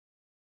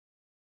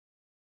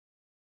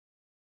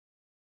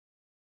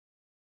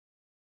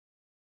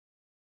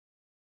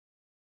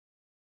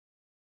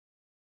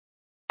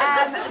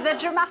The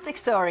dramatic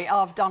story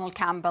of Donald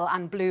Campbell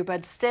and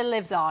Bluebird still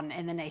lives on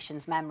in the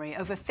nation's memory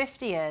over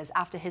 50 years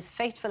after his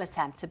fateful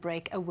attempt to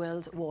break a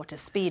world water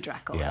speed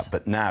record. Yeah,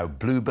 but now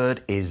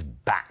Bluebird is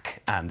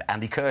back, and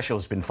Andy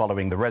Kershaw's been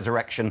following the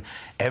resurrection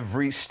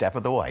every step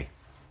of the way.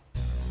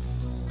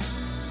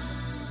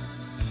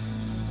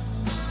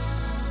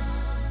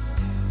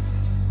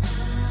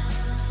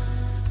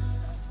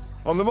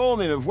 On the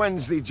morning of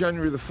Wednesday,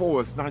 January the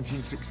 4th,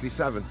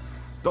 1967,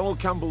 Donald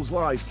Campbell's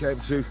life came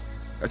to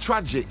a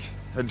tragic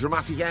and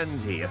dramatic end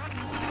here.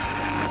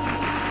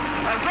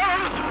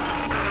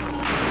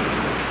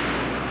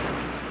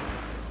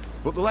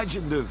 But the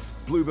legend of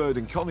Bluebird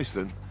and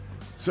Coniston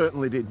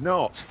certainly did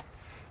not.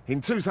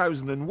 In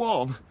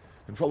 2001,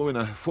 and following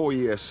a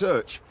 4-year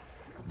search,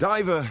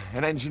 diver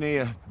and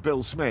engineer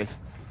Bill Smith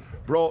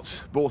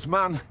brought both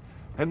man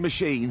and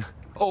machine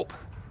up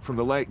from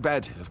the lake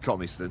bed of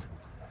Coniston,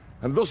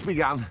 and thus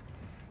began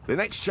the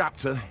next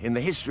chapter in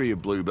the history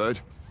of Bluebird,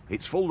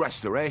 its full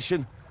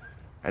restoration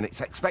and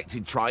its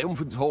expected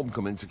triumphant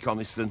homecoming to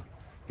Coniston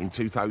in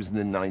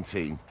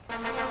 2019.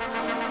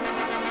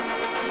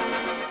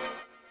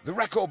 The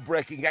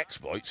record-breaking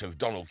exploits of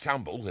Donald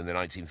Campbell in the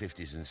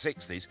 1950s and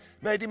 60s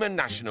made him a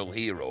national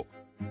hero.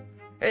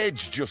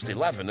 Aged just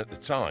 11 at the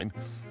time,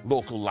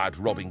 local lad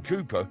Robin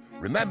Cooper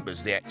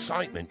remembers the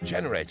excitement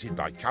generated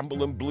by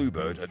Campbell and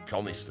Bluebird at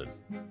Coniston.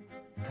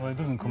 Well, it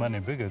doesn't come any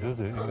bigger, does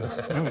it?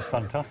 It was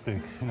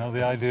fantastic. You know,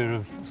 the idea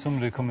of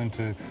somebody coming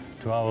to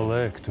our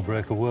lake to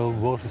break a world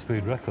water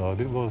speed record,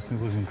 it was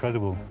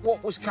incredible.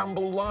 What was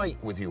Campbell like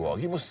with you all?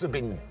 He must have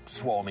been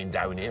swarming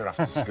down here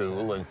after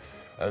school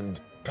and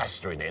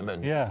pestering him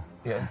and... Yeah.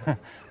 Yeah.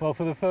 Well,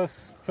 for the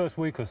first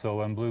week or so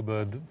when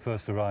Bluebird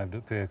first arrived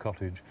at Pier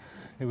Cottage,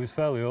 it was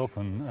fairly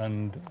open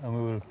and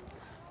we were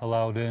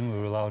allowed in, we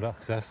were allowed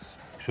access.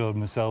 Showed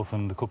myself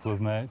and a couple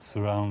of mates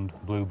around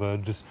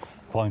Bluebird, just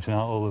pointing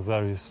out all the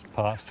various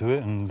parts to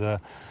it, and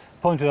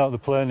pointed out the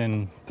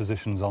planing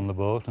positions on the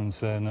boat and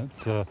saying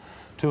at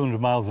 200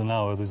 miles an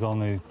hour there's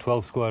only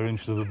 12 square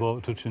inches of the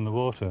boat touching the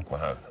water.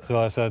 Wow. So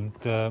I said,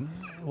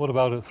 what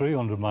about at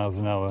 300 miles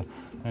an hour?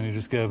 And he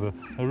just gave a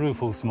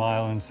rueful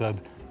smile and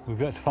said,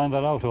 we've yet to find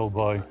that out, old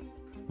boy.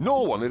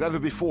 No one had ever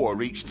before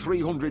reached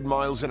 300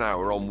 miles an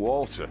hour on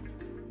water.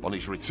 On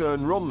his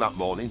return run that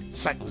morning,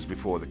 seconds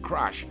before the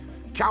crash,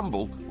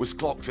 Campbell was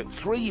clocked at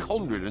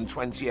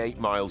 328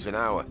 miles an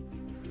hour.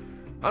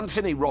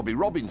 Anthony Robbie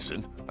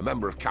Robinson, a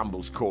member of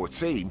Campbell's core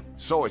team,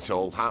 saw it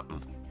all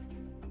happen.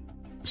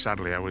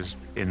 Sadly, I was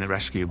in the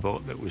rescue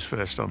boat that was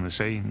first on the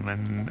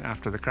scene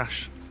after the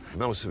crash.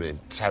 That must have been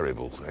a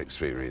terrible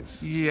experience.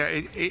 Yeah,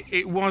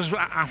 it was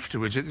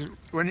afterwards.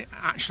 When it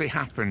actually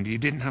happened, you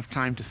didn't have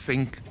time to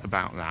think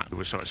about that. We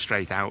were sort of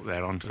straight out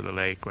there onto the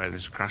lake where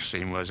this crash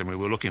scene was, and we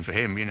were looking for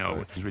him, you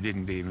know, because we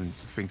didn't even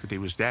think that he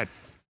was dead.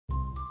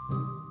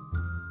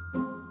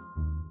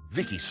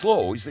 Vicky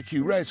Slow is the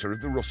curator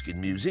of the Ruskin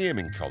Museum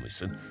in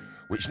Coniston,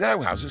 which now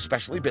has a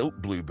specially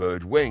built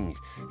Bluebird wing,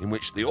 in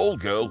which the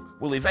old girl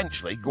will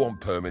eventually go on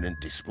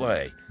permanent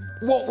display.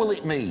 What will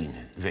it mean,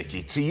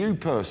 Vicky, to you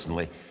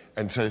personally,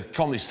 and to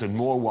Coniston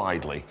more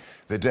widely,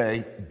 the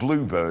day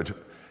Bluebird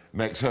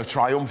makes her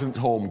triumphant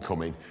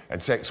homecoming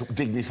and takes up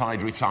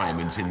dignified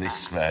retirement in this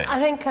space? I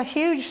think a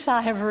huge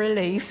sigh of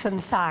relief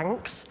and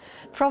thanks.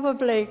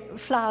 Probably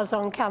flowers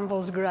on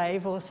Campbell's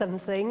grave or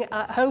something.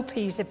 I hope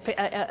he's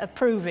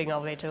approving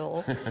of it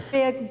all. Be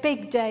a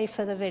big day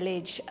for the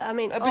village. I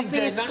mean, a big obviously,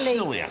 day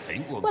nationally, I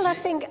think, won't well,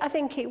 it? I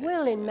think it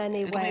will in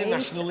many It'll ways. be a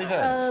national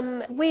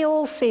event. We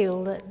all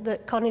feel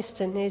that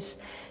Coniston is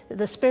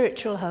the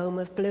spiritual home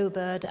of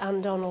Bluebird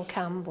and Donald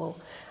Campbell,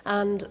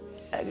 and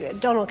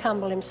Donald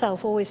Campbell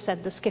himself always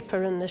said the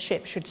skipper and the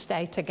ship should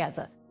stay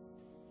together.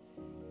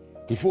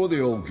 Before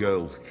the old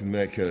girl can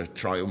make her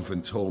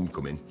triumphant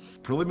homecoming,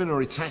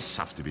 preliminary tests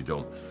have to be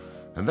done,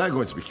 and they're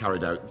going to be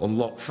carried out on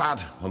Loch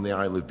Fad on the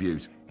Isle of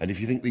Bute. And if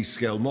you think these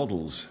scale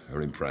models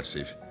are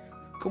impressive,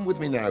 come with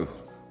me now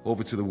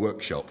over to the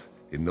workshop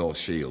in North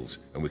Shields,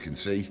 and we can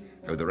see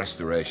how the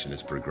restoration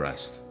has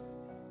progressed.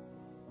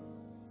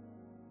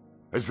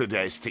 As the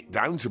days tick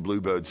down to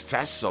Bluebird's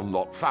tests on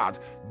Loch Fad,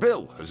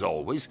 Bill, as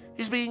always,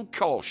 is being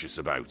cautious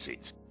about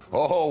it.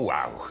 Oh,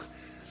 wow.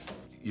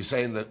 You're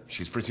saying that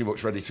she's pretty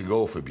much ready to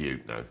go for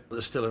Bute now?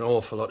 There's still an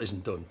awful lot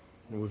isn't done.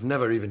 We've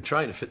never even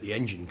tried to fit the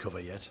engine cover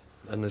yet.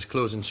 And there's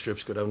closing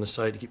strips go down the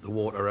side to keep the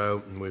water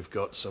out, and we've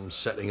got some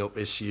setting up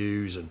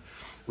issues, and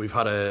we've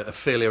had a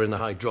failure in the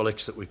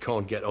hydraulics that we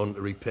can't get on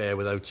to repair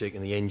without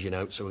taking the engine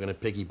out, so we're going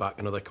to piggyback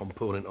another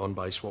component on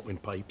by swapping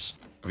pipes.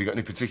 Have you got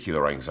any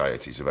particular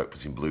anxieties about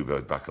putting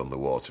Bluebird back on the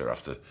water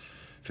after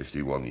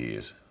 51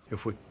 years?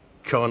 If we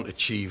can't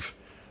achieve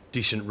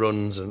decent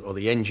runs or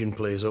the engine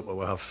plays up or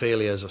we have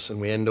failures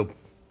and we end up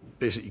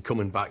basically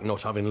coming back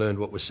not having learned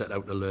what we set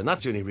out to learn,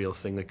 that's the only real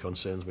thing that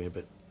concerns me a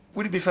bit.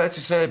 Would it be fair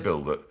to say,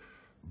 Bill, that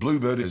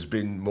Bluebird has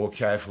been more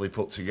carefully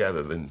put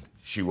together than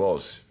she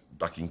was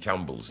back in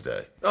Campbell's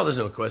day? Oh, there's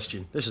no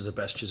question. This is the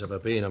best she's ever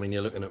been. I mean,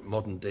 you're looking at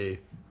modern-day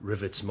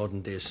rivets,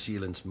 modern-day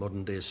sealants,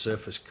 modern-day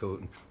surface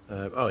coating.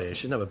 Oh, yeah,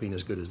 she's never been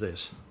as good as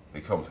this. Are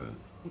you confident?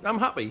 I'm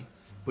happy.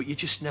 but you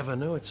just never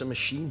know. It's a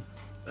machine,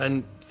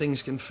 and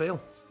things can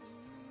fail.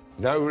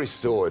 Now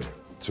restored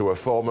to her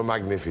former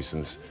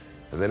magnificence,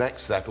 and the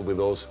next step will be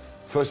those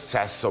first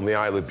tests on the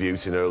Isle of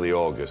Bute in early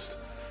August.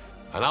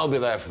 And I'll be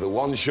there for the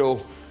one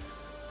show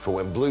for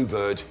when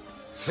Bluebird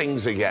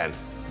sings again.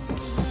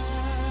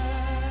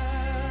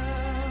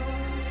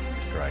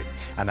 Great.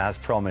 And as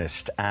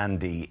promised,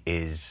 Andy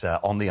is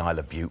on the Isle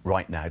of Bute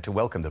right now to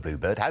welcome the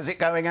Bluebird. How's it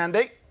going,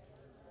 Andy?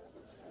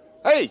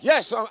 Hey,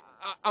 yes,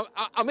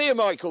 I'm here,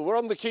 Michael. We're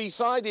on the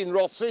quayside in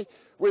Rothsay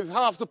with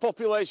half the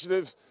population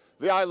of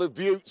the Isle of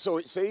Bute, so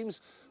it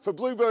seems, for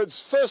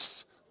Bluebird's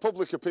first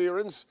public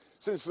appearance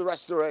since the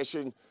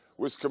restoration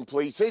was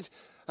completed.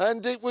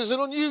 And it was an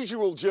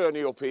unusual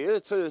journey up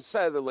here, to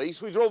say the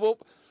least. We drove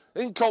up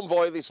in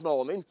convoy this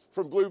morning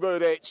from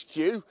Bluebird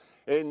HQ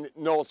in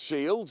North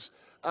Shields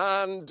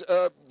and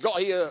got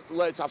here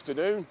late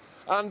afternoon.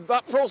 And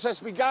that process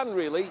began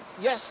really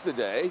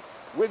yesterday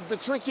with the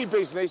tricky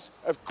business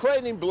of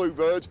craning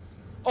Bluebird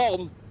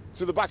on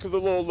to the back of the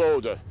low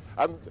loader.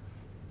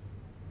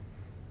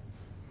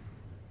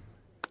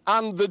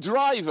 And the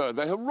driver,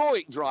 the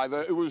heroic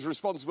driver who was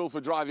responsible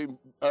for driving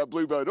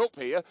Bluebird up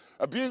here,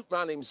 a Bute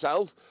man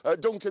himself,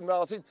 Duncan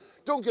Martin.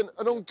 Duncan,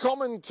 an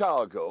uncommon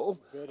cargo.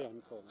 Very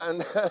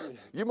uncommon. And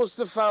you must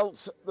have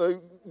felt the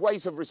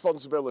weight of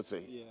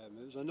responsibility. Yeah,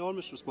 it was an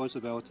enormous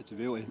responsibility to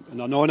be able to,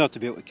 and an honour to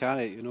be able to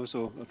carry it, you know,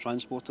 so I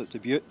transport it to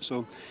Bute.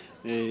 So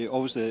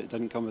obviously it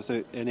didn't come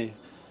without any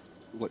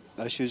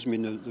issues. I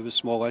mean, there was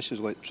small issues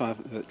like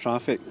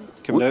traffic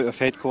coming out of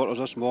headquarters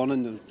this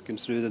morning and going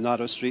through the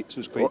narrow streets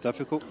was quite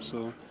difficult.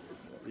 So,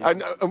 yeah.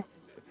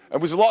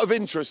 And was a lot of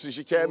interest as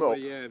you came up?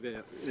 Yeah,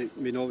 I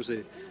mean,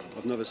 obviously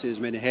I've never seen as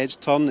many heads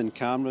turn and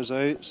cameras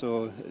out,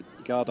 so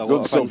it gathered a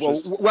lot of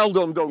interest. Well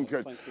done,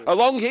 Duncan.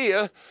 Along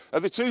here are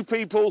the two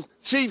people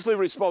chiefly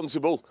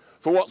responsible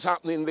for what's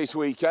happening this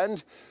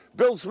weekend.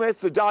 Bill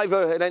Smith, the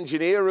diver and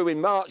engineer who in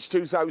March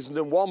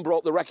 2001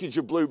 brought the wreckage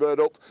of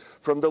Bluebird up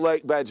from the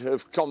lake bed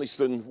of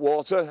Coniston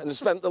Water and has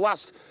spent the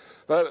last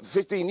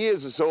 15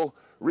 years or so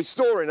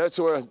restoring her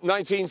to her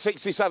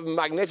 1967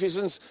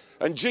 magnificence.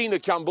 And Gina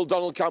Campbell,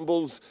 Donald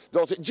Campbell's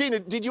daughter. Gina,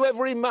 did you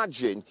ever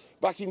imagine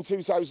back in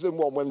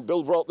 2001 when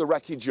Bill brought the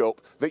wreckage up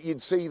that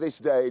you'd see this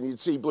day and you'd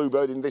see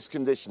Bluebird in this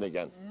condition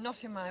again?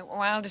 Not in my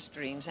wildest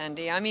dreams,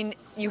 Andy. I mean,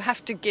 you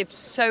have to give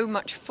so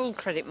much full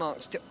credit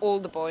marks to all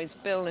the boys,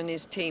 Bill and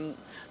his team,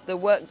 the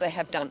work they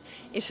have done.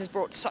 It has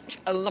brought such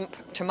a lump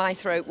to my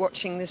throat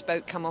watching this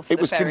boat come off the ferry.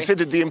 It was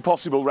considered the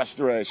impossible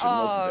restoration,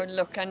 wasn't it? Oh,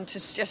 look, and to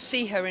just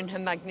see her in her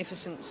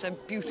magnificence, so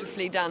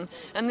beautifully done.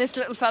 And this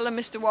little fella,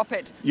 Mr.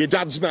 Woppett. Your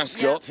dad's mascot.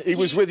 Yeah, he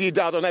was with your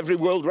dad on every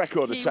world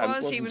record attempt,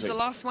 wasn't he? He was the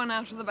last one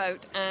out of the boat,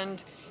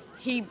 and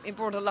it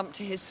brought a lump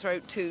to his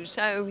throat too,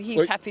 so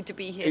he's happy to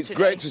be here today. It's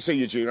great to see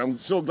you, Gina. I'm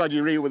so glad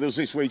you're here with us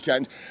this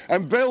weekend.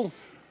 And Bill,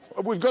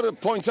 we've got to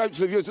point out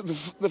to the viewers that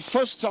the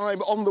first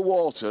time on the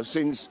water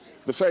since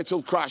the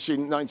fatal crash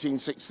in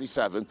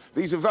 1967.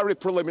 These are very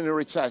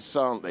preliminary tests,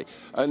 aren't they?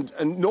 And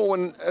no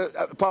one,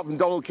 apart from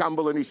Donald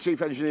Campbell and his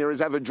chief engineer,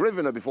 has ever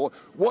driven her before.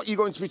 What are you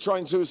going to be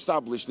trying to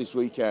establish this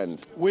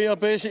weekend? We are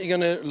basically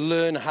going to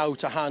learn how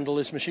to handle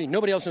this machine.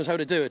 Nobody else knows how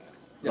to do it.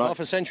 Right.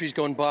 Half a century's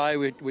gone by,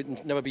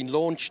 we've never been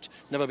launched,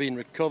 never been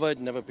recovered,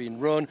 never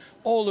been run.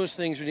 All those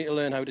things we need to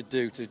learn how to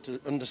do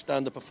to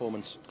understand the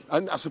performance.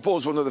 And I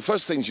suppose one of the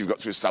first things you've got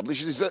to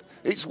establish is that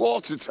it's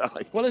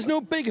watertight. Well, there's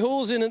no big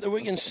holes in it that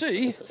we can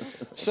see,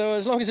 so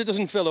as long as it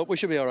doesn't fill up, we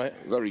should be all right.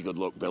 Very good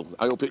luck, Bill.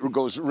 I hope it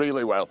goes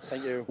really well.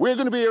 Thank you. We're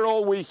going to be here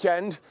all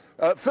weekend,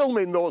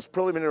 filming those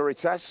preliminary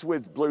tests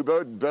with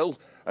Bluebird, Bill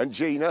and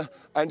Gina,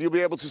 and you'll be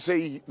able to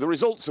see the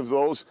results of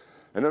those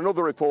and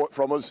another report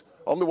from us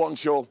on The One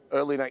Show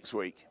early next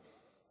week.